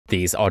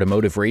These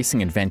automotive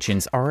racing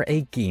inventions are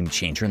a game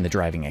changer in the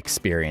driving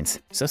experience,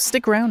 so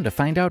stick around to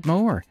find out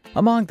more.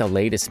 Among the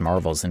latest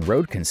marvels in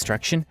road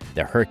construction,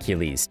 the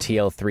Hercules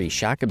TL3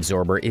 shock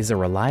absorber is a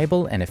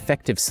reliable and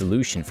effective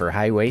solution for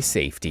highway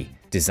safety.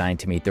 Designed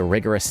to meet the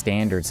rigorous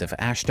standards of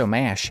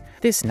AASHTO-MASH,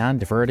 this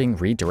non-diverting,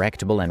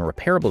 redirectable, and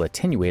repairable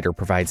attenuator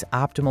provides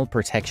optimal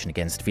protection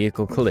against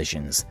vehicle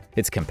collisions.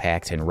 Its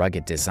compact and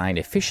rugged design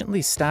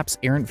efficiently stops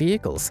errant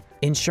vehicles,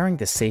 ensuring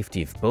the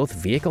safety of both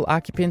vehicle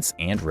occupants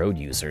and road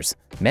users.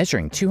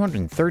 Measuring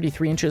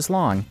 233 inches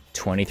long,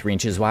 23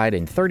 inches wide,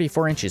 and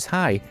 34 inches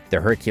high, the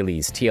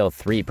Hercules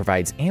TL3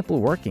 provides ample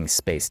working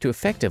space to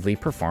effectively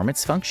perform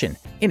its function.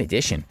 In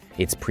addition,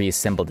 its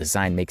pre-assembled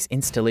design makes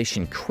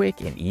installation quick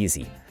and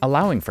easy,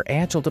 allowing for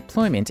agile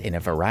deployment in a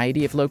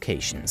variety of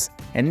locations.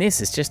 And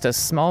this is just a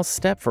small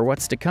step for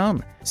what's to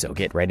come, so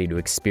get ready to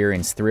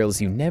experience thrills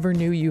you never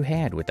knew you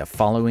had with the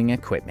following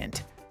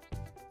equipment.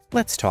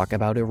 Let's talk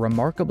about a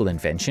remarkable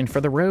invention for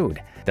the road.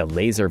 The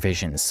Laser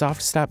Vision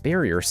Soft Stop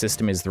Barrier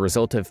System is the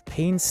result of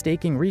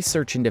painstaking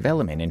research and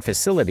development in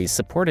facilities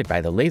supported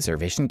by the Laser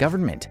Vision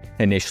government.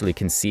 Initially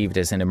conceived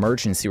as an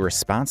emergency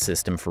response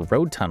system for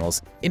road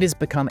tunnels, it has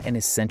become an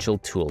essential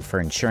tool for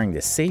ensuring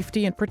the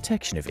safety and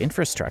protection of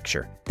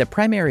infrastructure. The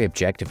primary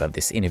objective of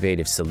this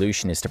innovative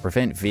solution is to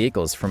prevent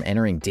vehicles from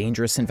entering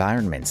dangerous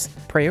environments,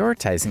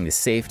 prioritizing the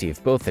safety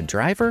of both the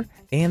driver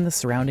and the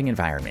surrounding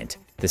environment.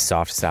 The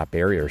soft stop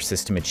barrier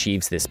system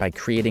achieves this by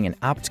creating an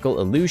optical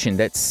illusion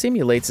that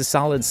simulates a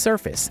solid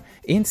surface,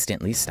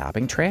 instantly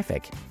stopping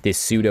traffic. This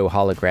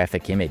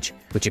pseudo-holographic image,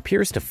 which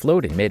appears to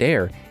float in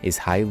midair, is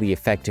highly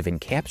effective in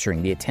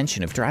capturing the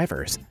attention of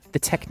drivers. The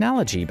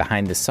technology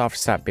behind the soft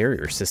stop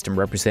barrier system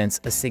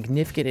represents a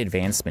significant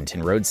advancement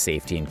in road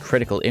safety and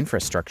critical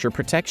infrastructure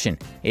protection.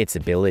 Its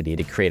ability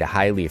to create a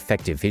highly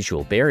effective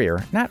visual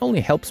barrier not only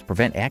helps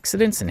prevent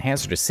accidents and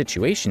hazardous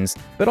situations,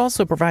 but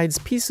also provides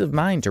peace of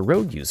mind to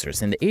road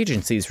users and the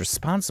agencies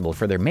responsible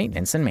for their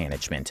maintenance and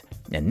management.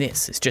 And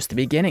this is just the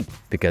beginning,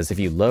 because if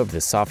you love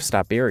the soft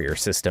stop barrier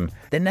system,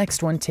 the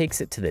next one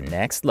takes it to the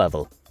next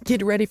level.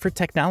 Get ready for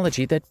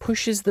technology that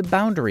pushes the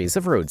boundaries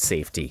of road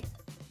safety.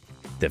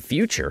 The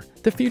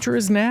future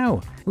is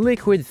now.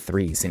 Liquid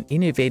 3 is an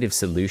innovative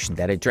solution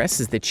that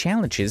addresses the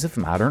challenges of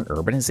modern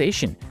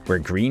urbanization, where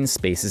green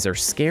spaces are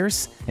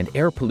scarce and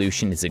air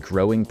pollution is a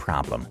growing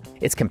problem.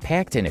 Its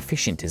compact and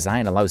efficient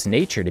design allows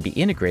nature to be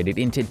integrated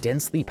into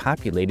densely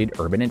populated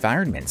urban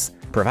environments,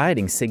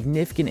 providing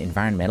significant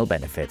environmental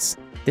benefits.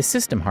 The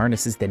system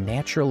harnesses the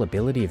natural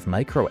ability of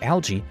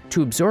microalgae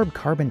to absorb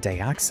carbon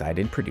dioxide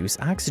and produce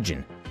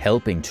oxygen,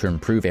 helping to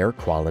improve air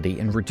quality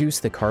and reduce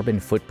the carbon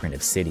footprint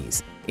of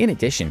cities. In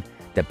addition,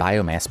 the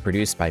biomass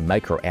produced by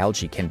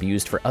microalgae can be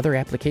used for other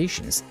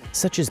applications,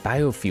 such as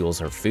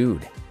biofuels or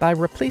food. By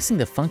replacing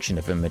the function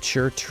of a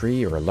mature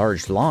tree or a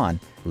large lawn,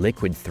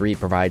 Liquid 3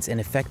 provides an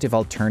effective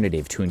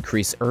alternative to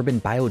increase urban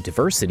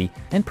biodiversity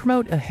and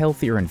promote a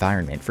healthier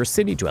environment for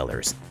city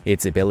dwellers.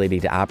 Its ability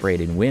to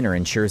operate in winter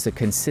ensures a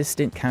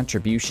consistent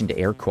contribution to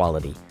air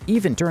quality,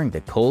 even during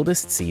the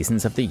coldest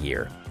seasons of the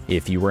year.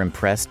 If you were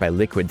impressed by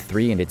Liquid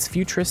 3 and its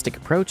futuristic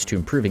approach to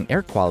improving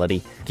air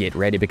quality, get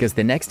ready because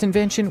the next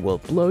invention will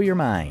blow your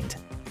mind.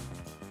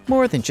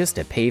 More than just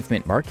a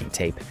pavement marking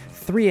tape,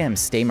 3M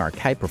StayMark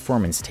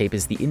high-performance tape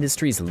is the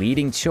industry's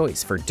leading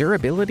choice for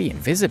durability and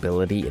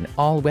visibility in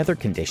all weather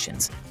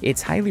conditions.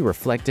 Its highly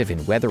reflective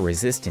and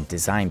weather-resistant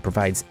design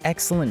provides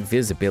excellent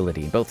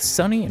visibility in both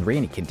sunny and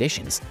rainy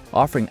conditions,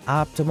 offering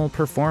optimal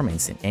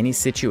performance in any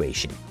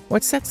situation.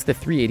 What sets the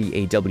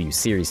 380AW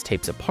series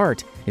tapes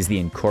apart is the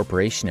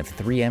incorporation of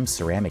 3M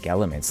ceramic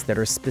elements that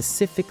are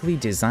specifically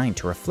designed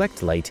to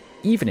reflect light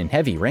even in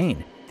heavy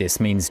rain. This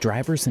means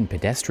drivers and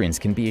pedestrians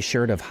can be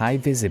assured of high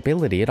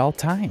visibility at all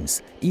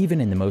times,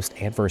 even in the most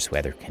adverse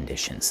weather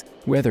conditions.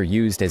 Whether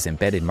used as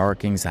embedded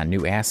markings on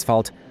new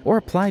asphalt or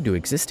applied to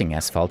existing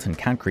asphalt and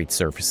concrete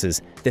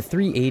surfaces, the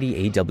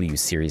 380AW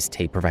series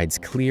tape provides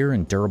clear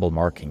and durable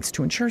markings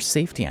to ensure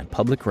safety on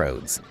public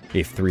roads.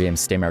 If 3M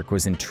StayMark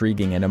was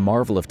intriguing and a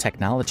marvel of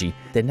technology,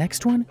 the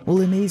next one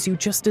will amaze you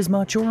just as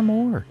much or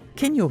more.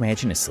 Can you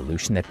imagine a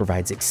solution that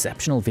provides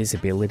exceptional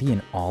visibility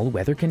in all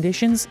weather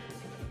conditions?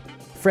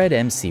 Fred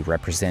MC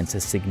represents a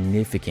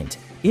significant,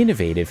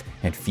 innovative,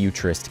 and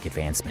futuristic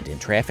advancement in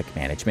traffic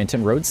management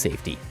and road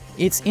safety.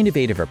 Its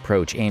innovative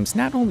approach aims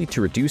not only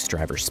to reduce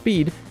driver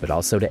speed, but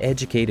also to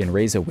educate and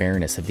raise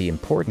awareness of the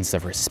importance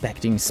of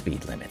respecting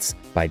speed limits.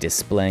 By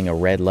displaying a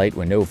red light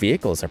when no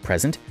vehicles are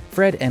present,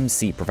 Fred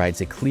MC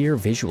provides a clear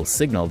visual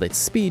signal that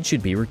speed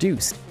should be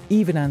reduced,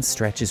 even on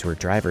stretches where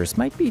drivers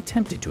might be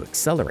tempted to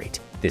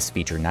accelerate. This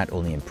feature not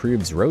only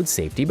improves road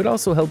safety, but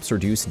also helps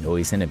reduce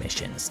noise and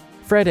emissions.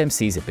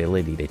 FredMC's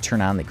ability to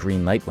turn on the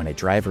green light when a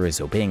driver is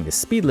obeying the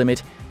speed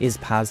limit is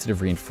positive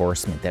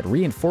reinforcement that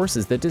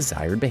reinforces the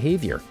desired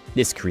behavior.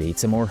 This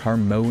creates a more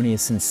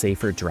harmonious and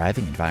safer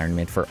driving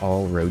environment for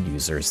all road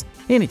users.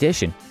 In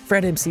addition,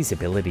 FredMC's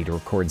ability to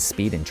record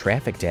speed and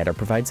traffic data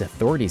provides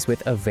authorities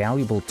with a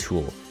valuable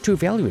tool to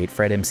evaluate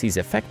FredMC's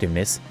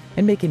effectiveness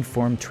and make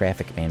informed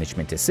traffic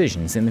management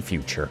decisions in the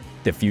future.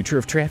 The future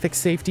of traffic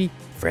safety?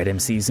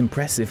 FredMC is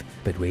impressive,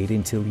 but wait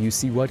until you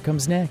see what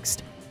comes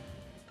next.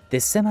 The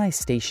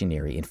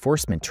semi-stationary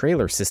enforcement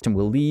trailer system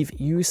will leave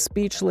you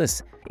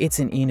speechless. It's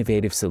an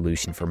innovative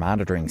solution for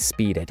monitoring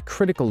speed at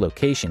critical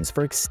locations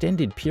for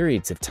extended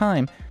periods of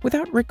time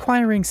without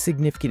requiring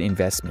significant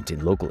investment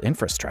in local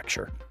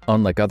infrastructure.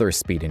 Unlike other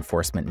speed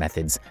enforcement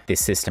methods, this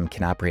system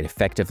can operate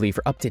effectively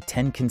for up to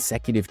 10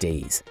 consecutive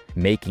days,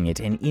 making it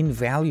an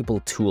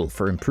invaluable tool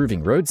for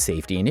improving road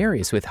safety in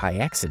areas with high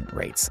accident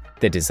rates.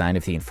 The design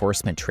of the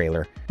enforcement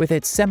trailer, with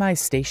its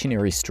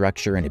semi-stationary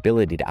structure and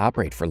ability to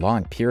operate for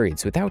long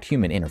periods without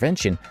human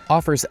intervention,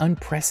 offers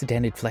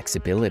unprecedented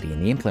flexibility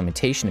in the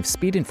implementation of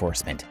speed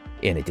enforcement.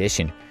 In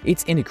addition,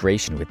 its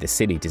integration with the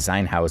city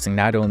design housing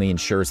not only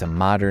ensures a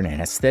modern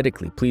and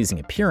aesthetically pleasing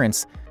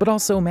appearance, but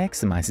also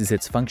maximizes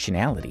its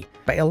functionality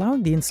by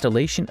allowing the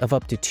installation of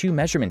up to 2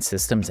 measurement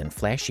systems and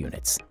flash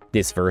units.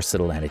 This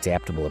versatile and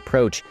adaptable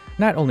approach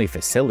not only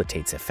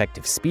facilitates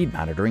effective speed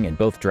monitoring in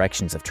both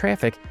directions of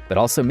traffic, but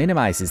also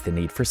minimizes the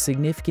need for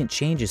significant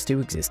changes to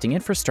existing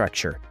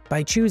infrastructure.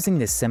 By choosing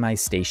this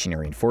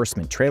semi-stationary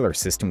enforcement trailer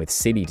system with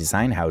city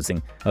design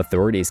housing,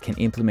 authorities can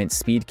implement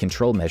speed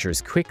control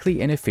measures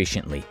quickly and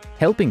efficiently,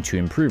 helping to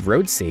improve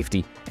road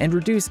safety and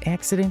reduce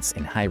accidents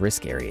in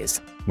high-risk areas.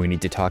 We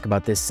need to talk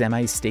about this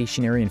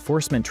semi-stationary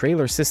enforcement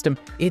trailer system.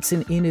 It's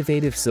an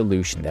innovative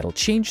solution that'll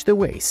change the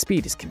way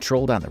speed is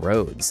controlled on the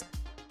roads.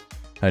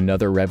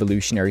 Another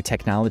revolutionary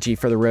technology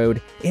for the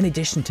road, in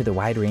addition to the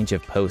wide range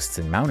of posts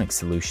and mounting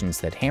solutions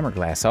that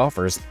Hammerglass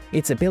offers,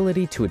 its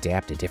ability to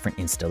adapt to different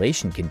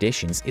installation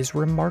conditions is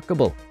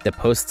remarkable. The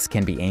posts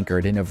can be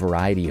anchored in a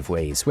variety of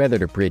ways, whether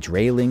to bridge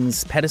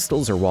railings,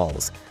 pedestals, or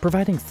walls,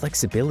 providing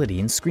flexibility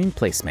in screen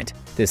placement.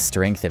 The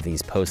strength of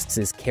these posts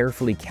is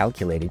carefully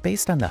calculated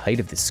based on the height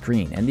of the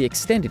screen and the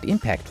extended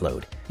impact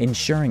load,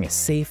 ensuring a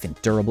safe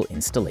and durable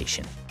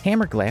installation.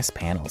 Hammerglass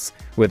panels,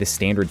 with a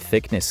standard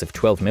thickness of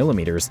 12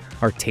 millimeters,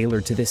 are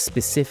tailored to the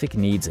specific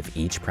needs of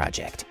each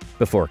project.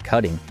 Before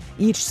cutting,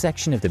 each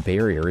section of the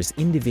barrier is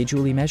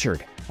individually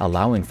measured,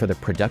 allowing for the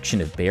production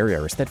of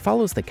barriers that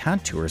follows the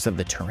contours of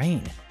the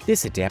terrain.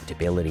 This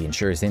adaptability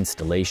ensures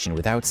installation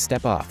without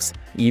step-offs,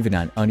 even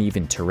on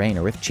uneven terrain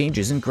or with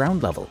changes in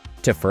ground level.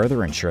 To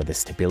further ensure the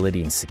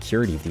stability and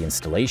security of the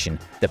installation,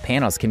 the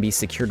panels can be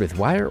secured with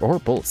wire or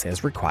bolts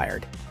as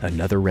required.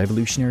 Another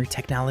revolutionary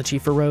technology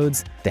for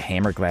roads? The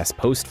Hammerglass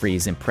post free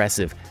is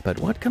impressive, but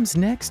what comes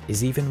next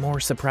is even more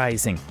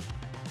surprising.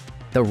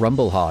 The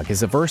Rumble Hog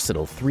is a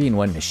versatile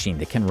 3-in-1 machine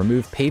that can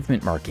remove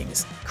pavement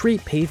markings,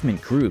 create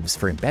pavement grooves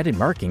for embedded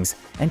markings,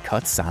 and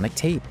cut sonic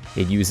tape.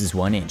 It uses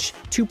 1-inch,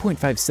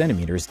 2.5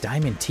 centimeters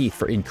diamond teeth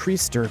for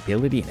increased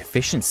durability and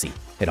efficiency.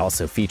 It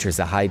also features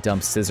a high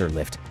dump scissor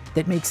lift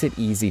that makes it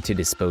easy to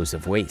dispose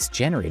of waste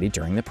generated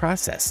during the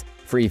process.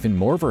 For even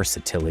more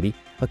versatility,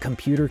 a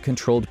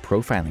computer-controlled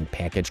profiling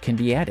package can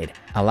be added,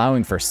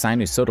 allowing for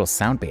sinusoidal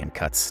soundband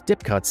cuts,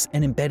 dip cuts,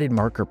 and embedded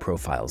marker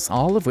profiles,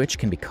 all of which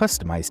can be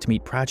customized to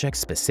meet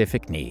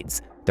project-specific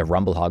needs. The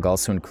Rumble Hog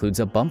also includes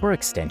a bumper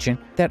extension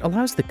that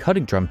allows the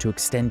cutting drum to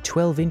extend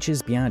 12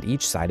 inches beyond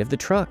each side of the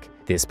truck.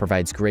 This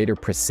provides greater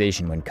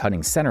precision when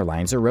cutting center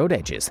lines or road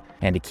edges,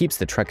 and it keeps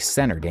the truck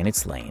centered in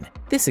its lane.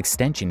 This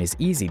extension is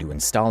easy to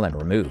install and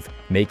remove,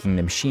 making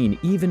the machine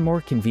even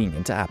more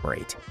convenient to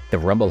operate. The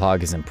Rumble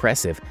Hog is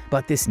impressive,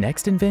 but this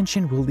next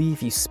invention will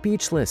leave you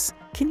speechless.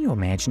 Can you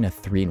imagine a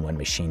 3-in-1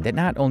 machine that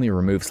not only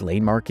removes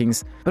lane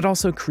markings, but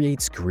also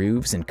creates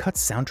grooves and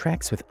cuts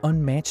soundtracks with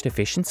unmatched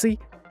efficiency?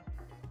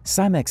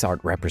 Cymex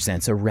Art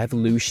represents a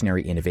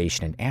revolutionary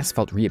innovation in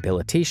asphalt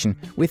rehabilitation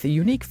with a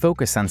unique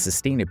focus on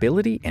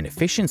sustainability and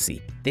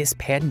efficiency. This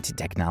patented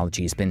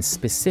technology has been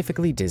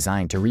specifically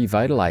designed to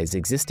revitalize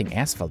existing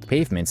asphalt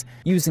pavements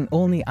using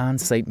only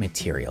on-site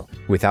material,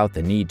 without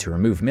the need to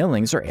remove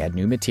millings or add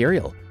new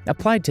material.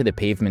 Applied to the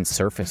pavement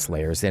surface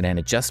layers at an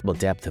adjustable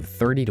depth of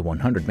 30 to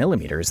 100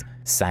 millimeters,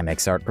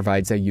 Cymex Art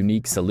provides a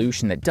unique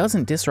solution that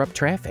doesn't disrupt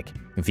traffic.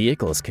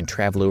 Vehicles can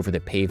travel over the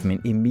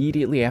pavement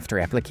immediately after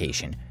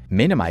application,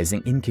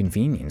 minimizing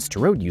inconvenience to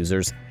road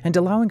users and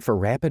allowing for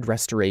rapid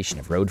restoration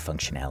of road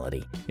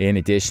functionality. In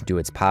addition to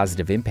its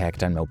positive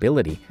impact on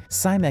mobility,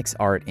 Cymex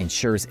Art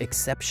ensures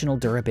exceptional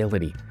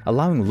durability,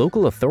 allowing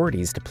local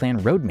authorities to plan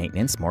road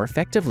maintenance more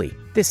effectively.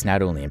 This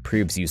not only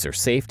improves user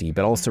safety,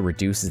 but also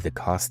reduces the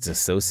costs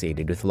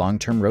associated with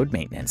long-term road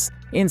maintenance.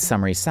 In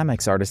summary,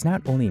 Cymex Art is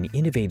not only an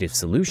innovative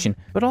solution,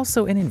 but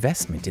also an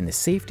investment in the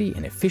safety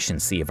and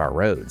efficiency of our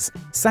roads.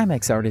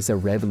 Cymex Art is a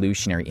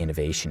revolutionary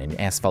innovation in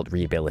asphalt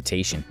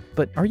rehabilitation,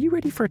 but are you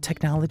ready for a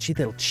technology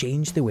that'll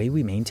change the way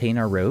we maintain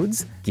our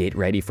roads? Get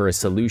ready for a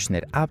solution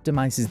that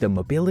optimizes the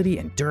mobility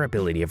and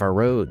durability of our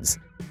roads.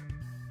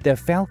 The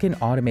Falcon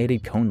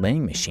Automated Cone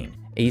Laying Machine,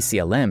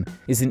 ACLM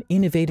is an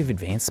innovative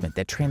advancement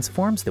that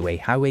transforms the way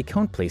highway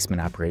cone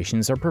placement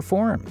operations are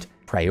performed,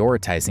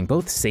 prioritizing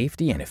both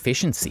safety and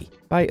efficiency.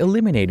 By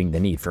eliminating the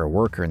need for a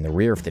worker in the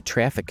rear of the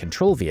traffic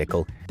control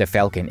vehicle, the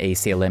Falcon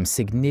ACLM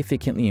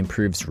significantly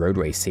improves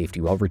roadway safety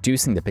while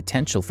reducing the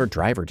potential for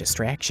driver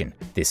distraction.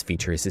 This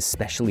feature is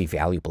especially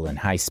valuable in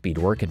high-speed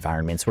work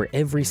environments where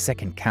every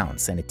second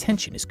counts and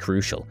attention is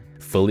crucial.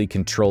 Fully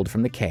controlled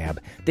from the cab,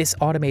 this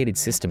automated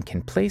system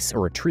can place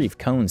or retrieve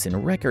cones in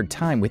record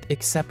time with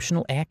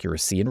exceptional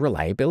accuracy and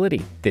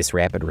reliability. This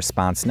rapid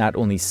response not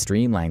only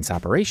streamlines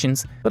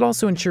operations, but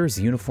also ensures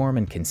uniform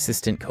and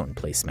consistent cone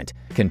placement,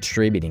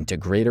 contributing to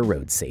greater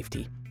road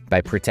safety.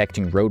 By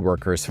protecting road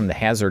workers from the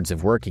hazards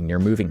of working near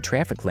moving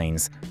traffic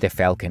lanes, the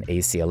Falcon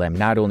ACLM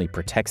not only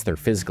protects their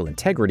physical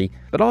integrity,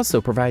 but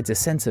also provides a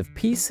sense of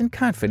peace and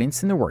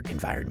confidence in the work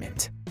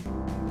environment.